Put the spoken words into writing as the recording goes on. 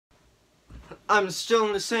I'm still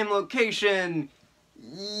in the same location!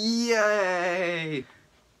 Yay!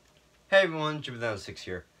 Hey everyone, Jibba6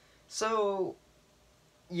 here. So,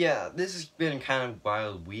 yeah, this has been kind of a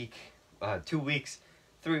wild week. 2 weeks,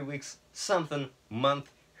 3 weeks, something,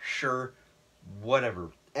 month, sure,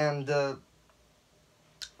 whatever. And,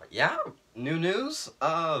 yeah, new news.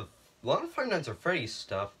 A lot of Five Nights at Freddy's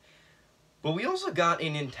stuff. But we also got a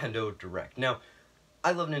Nintendo Direct. Now,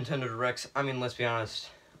 I love Nintendo Directs. I mean, let's be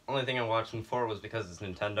honest. Only thing I watched them for was because it's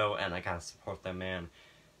Nintendo, and I gotta support them, man.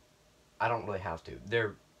 I don't really have to.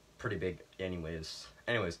 They're pretty big anyways.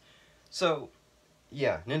 So,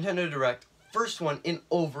 yeah, Nintendo Direct. First one in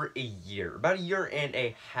over a year. About a year and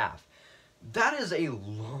a half. That is a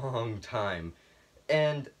long time.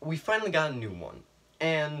 And we finally got a new one.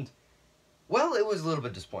 And, well, it was a little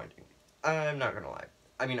bit disappointing. I'm not gonna lie.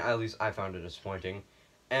 I mean, at least I found it disappointing.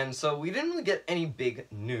 And so we didn't really get any big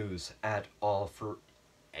news at all for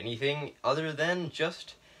anything other than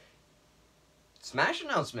just Smash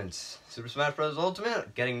announcements. Super Smash Bros.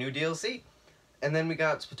 Ultimate getting new DLC. And then we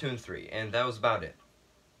got Splatoon 3, and that was about it.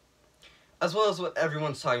 As well as what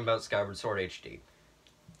everyone's talking about, Skyward Sword HD.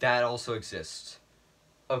 That also exists.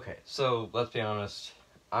 Okay, so let's be honest.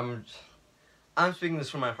 I'm speaking this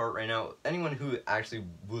from my heart right now. Anyone who actually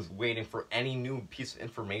was waiting for any new piece of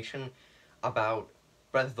information about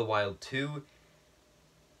Breath of the Wild 2,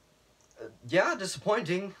 yeah,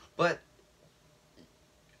 disappointing, but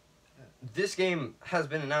this game has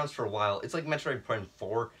been announced for a while. It's like Metroid Prime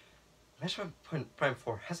 4. Metroid Prime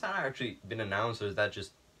 4, has that actually been announced, or is that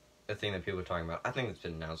just a thing that people are talking about? I think it's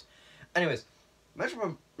been announced. Anyways,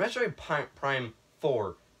 Metroid Prime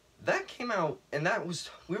 4, that came out, and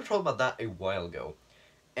we were told about that a while ago,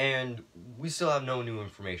 and we still have no new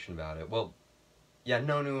information about it. Well, yeah,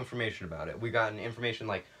 no new information about it. We got information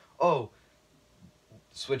like, oh,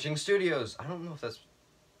 switching studios. I don't know if that's...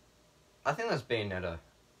 I think that's Bayonetta.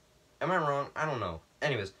 Am I wrong? I don't know.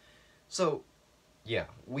 Anyways, so, yeah,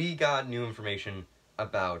 we got new information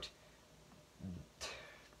about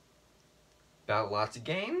lots of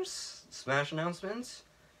games, Smash announcements,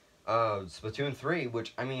 Splatoon 3,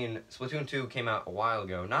 which, I mean, Splatoon 2 came out a while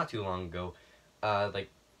ago, not too long ago, like,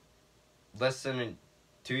 less than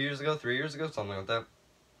 2 years ago, 3 years ago, something like that.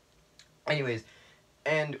 Anyways,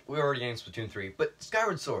 and we're already getting Splatoon 3, but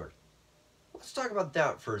Skyward Sword. Let's talk about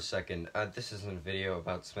that for a second. This isn't a video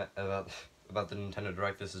about the Nintendo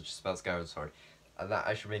Direct. This is just about Skyward Sword.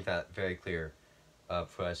 I should make that very clear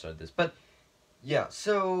before I start this. But yeah,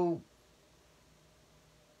 so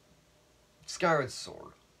Skyward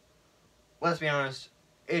Sword. Let's be honest,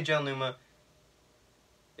 AJ Numa,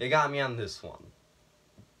 you got me on this one.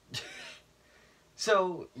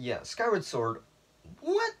 So yeah, Skyward Sword.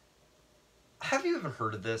 What? Have you ever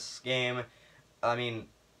heard of this game? I mean,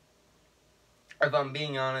 if I'm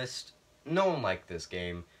being honest, no one liked this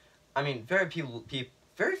game. I mean, very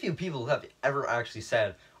few people have ever actually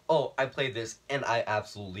said, oh, I played this and I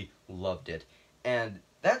absolutely loved it. And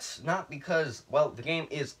that's not because, well, the game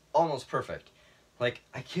is almost perfect. Like,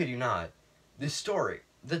 I kid you not. The story,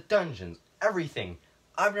 the dungeons, everything.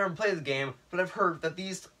 I've never played the game, but I've heard that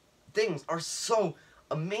these things are so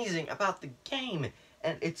amazing about the game.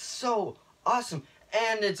 And it's so awesome.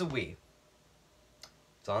 And it's a Wii.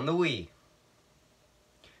 It's on the Wii.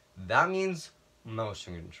 That means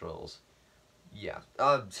motion controls. Yeah,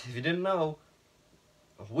 if you didn't know,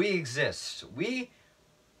 Wii exists. Wii,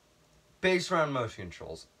 based around motion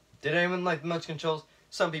controls. Did anyone like motion controls?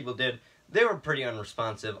 Some people did. They were pretty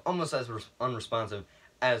unresponsive, almost as unresponsive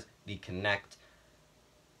as the Kinect.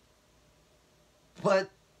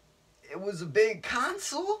 But it was a big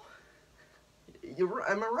console.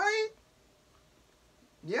 Am I right?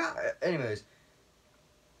 Yeah, anyways.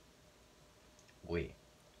 Wii.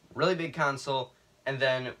 Really big console, and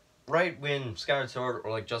then right when Skyward Sword,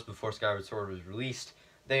 or like just before Skyward Sword was released,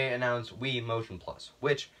 they announced Wii Motion Plus,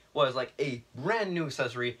 which was like a brand new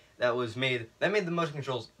accessory that made the motion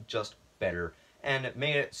controls just better, and it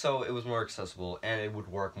made it so it was more accessible, and it would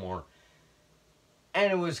work more.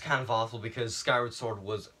 And it was kind of awful because Skyward Sword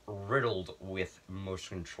was riddled with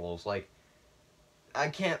motion controls. Like, I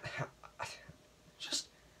can't... Just,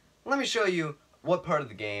 let me show you what parts of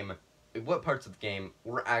the game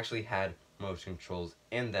were actually had motion controls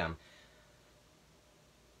in them.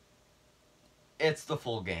 It's the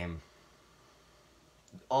full game.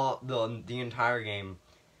 The entire game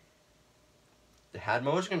had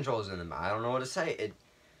motion controls in them. I don't know what to say. It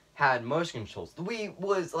had motion controls. The Wii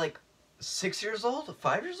was like 6 years old,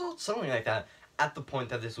 5 years old, something like that, at the point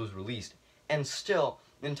that this was released. And still,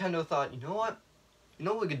 Nintendo thought, you know what? You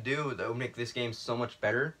know what we could do that would make this game so much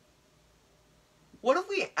better? What if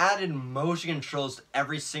we added motion controls to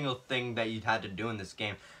every single thing that you had to do in this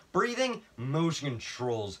game? Breathing, motion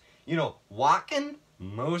controls. You know, walking,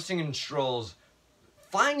 motion controls.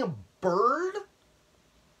 Flying a bird,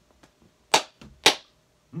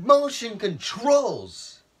 motion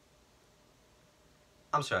controls.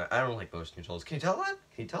 I'm sorry, I don't like motion controls. Can you tell that?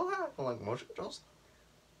 Can you tell that? I don't like motion controls.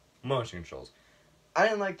 Motion controls. I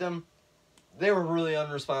didn't like them. They were really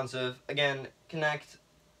unresponsive. Again, Kinect,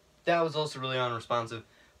 that was also really unresponsive.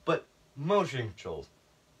 But motion controls.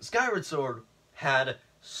 Skyward Sword had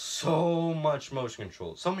so much motion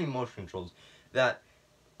controls, so many motion controls, that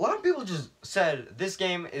a lot of people just said this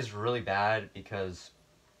game is really bad because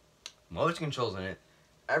motion controls in it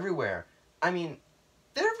everywhere. I mean,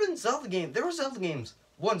 there have been Zelda games. There were Zelda games,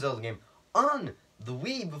 one Zelda game on the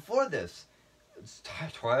Wii before this. It's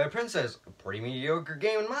Twilight Princess, a pretty mediocre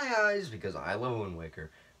game in my eyes because I love Wind Waker.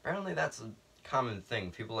 Apparently that's a common thing.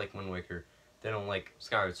 People like Wind Waker. They don't like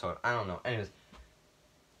Skyward Sword. I don't know. Anyways,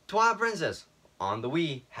 Twilight Princess on the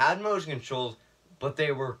Wii had motion controls, but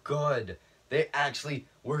they were good. They actually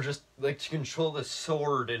were just like to control the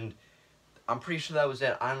sword, and I'm pretty sure that was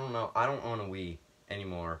it. I don't know. I don't own a Wii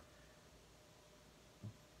anymore.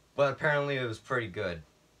 But apparently it was pretty good.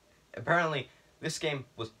 Apparently this game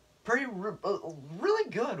was really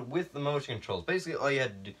good with the motion controls. Basically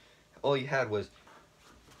all you had was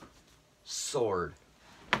sword.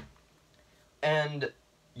 And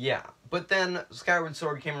yeah, but then Skyward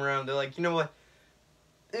Sword came around. They're like, you know what?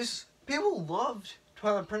 People loved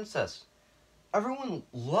Twilight Princess. Everyone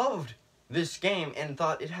loved this game and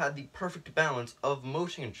thought it had the perfect balance of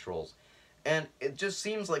motion controls. And it just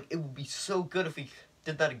seems like it would be so good if we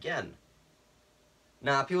did that again.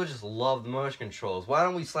 Nah, people just love the motion controls. Why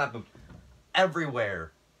don't we slap them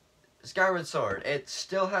everywhere? Skyward Sword, it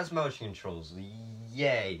still has motion controls.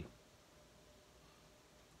 Yay.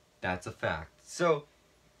 That's a fact. So,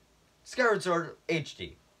 Skyward Sword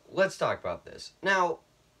HD. Let's talk about this. Now,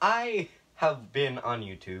 I have been on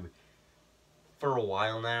YouTube for a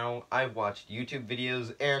while now. I've watched YouTube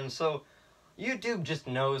videos, and so YouTube just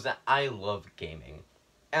knows that I love gaming.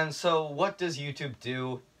 And so what does YouTube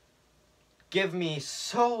do? Give me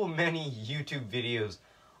so many YouTube videos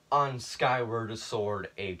on Skyward Sword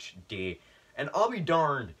HD. And I'll be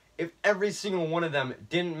darned if every single one of them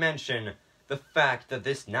didn't mention the fact that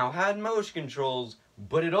this now had motion controls,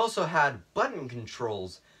 but it also had button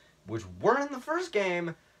controls, which weren't in the first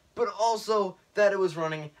game, but also that it was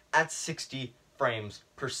running at 60 frames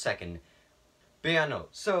per second. But yeah, no.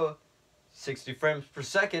 So, 60 frames per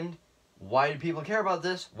second. Why do people care about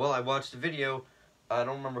this? Well, I watched a video, I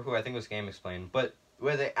don't remember who, I think it was Game Explained, but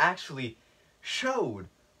where they actually showed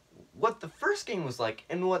what the first game was like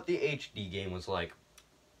and what the HD game was like.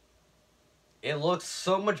 It looks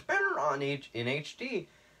so much better in HD,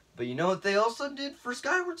 but you know what they also did for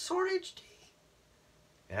Skyward Sword HD?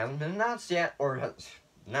 It hasn't been announced yet, or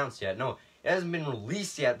announced yet, no, it hasn't been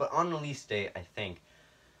released yet, but on release date, I think.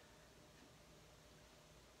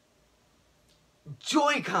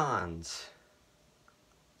 Joy-Cons!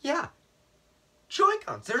 Yeah,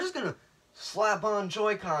 Joy-Cons. They're just gonna slap on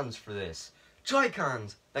Joy-Cons for this.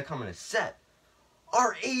 Joy-Cons that come in a set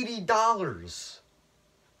are $80.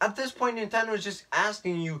 At this point, Nintendo is just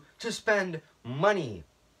asking you to spend money.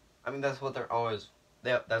 I mean, that's what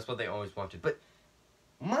that's what they always wanted. But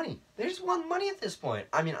money. They just want money at this point.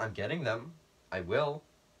 I mean, I'm getting them. I will.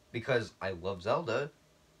 Because I love Zelda.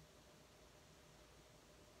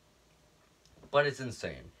 But it's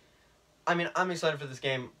insane. I mean, I'm excited for this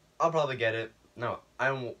game. I'll probably get it. No,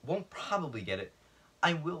 I won't probably get it.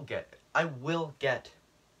 I will get it. I will get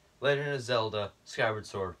Legend of Zelda Skyward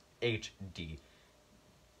Sword HD.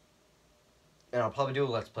 And I'll probably do a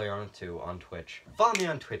Let's Play on it too, on Twitch. Follow me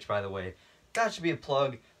on Twitch, by the way. That should be a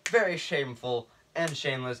plug. Very shameful and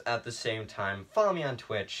shameless at the same time. Follow me on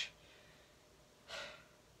Twitch.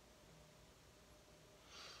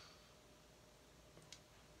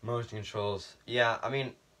 Motion controls. Yeah, I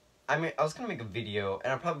mean, I was gonna make a video,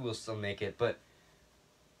 and I probably will still make it, but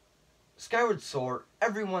Skyward Sword,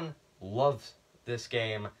 everyone loves this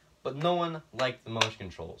game, but no one liked the motion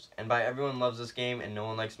controls. And by everyone loves this game and no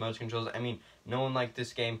one likes motion controls, I mean no one liked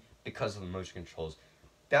this game because of the motion controls.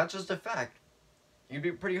 That's just a fact. You'd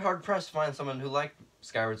be pretty hard pressed to find someone who liked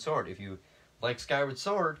Skyward Sword. If you like Skyward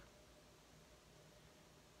Sword,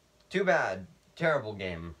 too bad. Terrible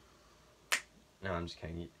game. No, I'm just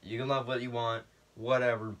kidding. You can love what you want,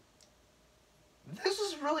 whatever. This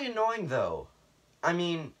is really annoying, though. I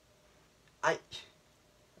mean,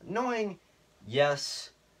 annoying, yes,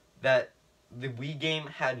 that the Wii game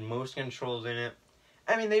had motion controls in it.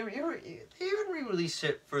 I mean, they even re-released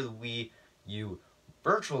it for the Wii U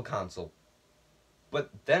Virtual Console. but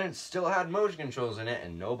then it still had motion controls in it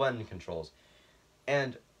and no button controls.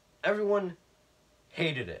 And everyone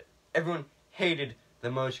hated it. Everyone hated the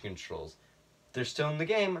motion controls. They're still in the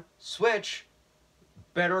game. Switch,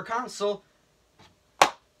 better console,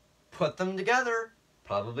 put them together,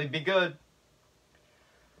 probably be good.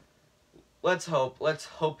 Let's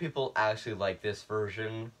hope people actually like this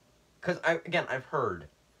version. Because, I've heard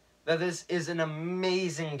that this is an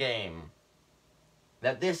amazing game.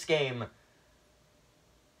 That this game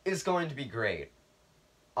is going to be great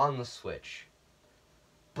on the Switch.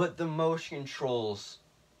 But the motion controls,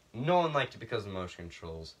 no one liked it because of the motion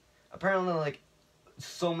controls. Apparently, like,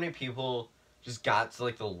 so many people just got to,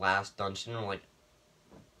 like, the last dungeon and were like,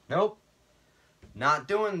 nope, not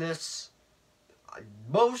doing this.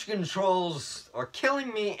 Motion controls are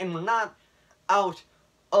killing me and we're not out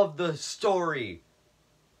of the story.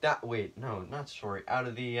 Out of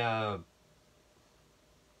the,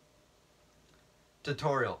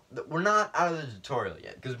 tutorial. We're not out of the tutorial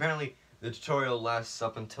yet, because apparently the tutorial lasts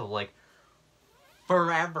up until, like,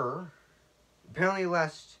 forever. Apparently it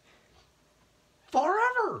lasts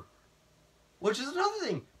forever! Which is another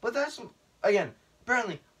thing. But that's, again,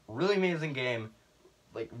 apparently, really amazing game.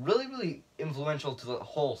 Like, really, really influential to the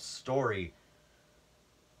whole story.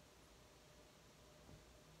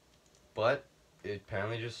 But it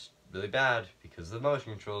apparently just really bad because of the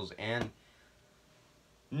motion controls and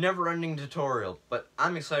never-ending tutorial. But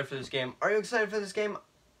I'm excited for this game. Are you excited for this game?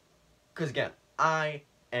 Because, again, I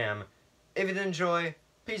am. If you did enjoy,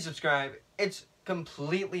 please subscribe. It's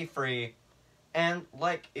completely free. And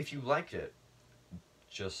like if you liked it.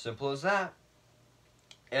 Just simple as that.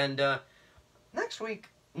 And, next week,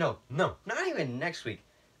 no, not even next week.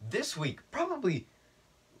 This week, probably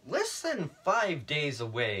less than 5 days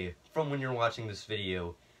away from when you're watching this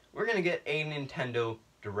video, we're gonna get a Nintendo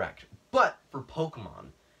Direct. But for Pokemon,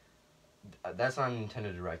 that's not a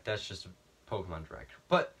Nintendo Direct, that's just a Pokemon Direct.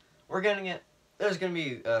 But we're getting it. There's gonna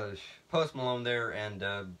be Post Malone there, and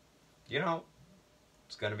you know,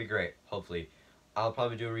 it's gonna be great. Hopefully, I'll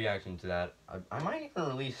probably do a reaction to that. I might even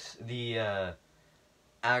release the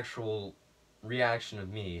actual reaction of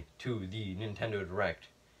me to the Nintendo Direct.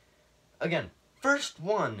 Again, first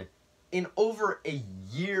one in over a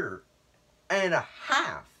year and a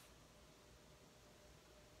half.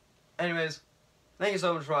 Anyways, thank you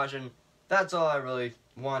so much for watching. That's all I really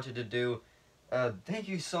wanted to do. Thank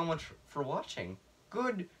you so much for watching.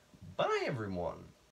 Goodbye, everyone.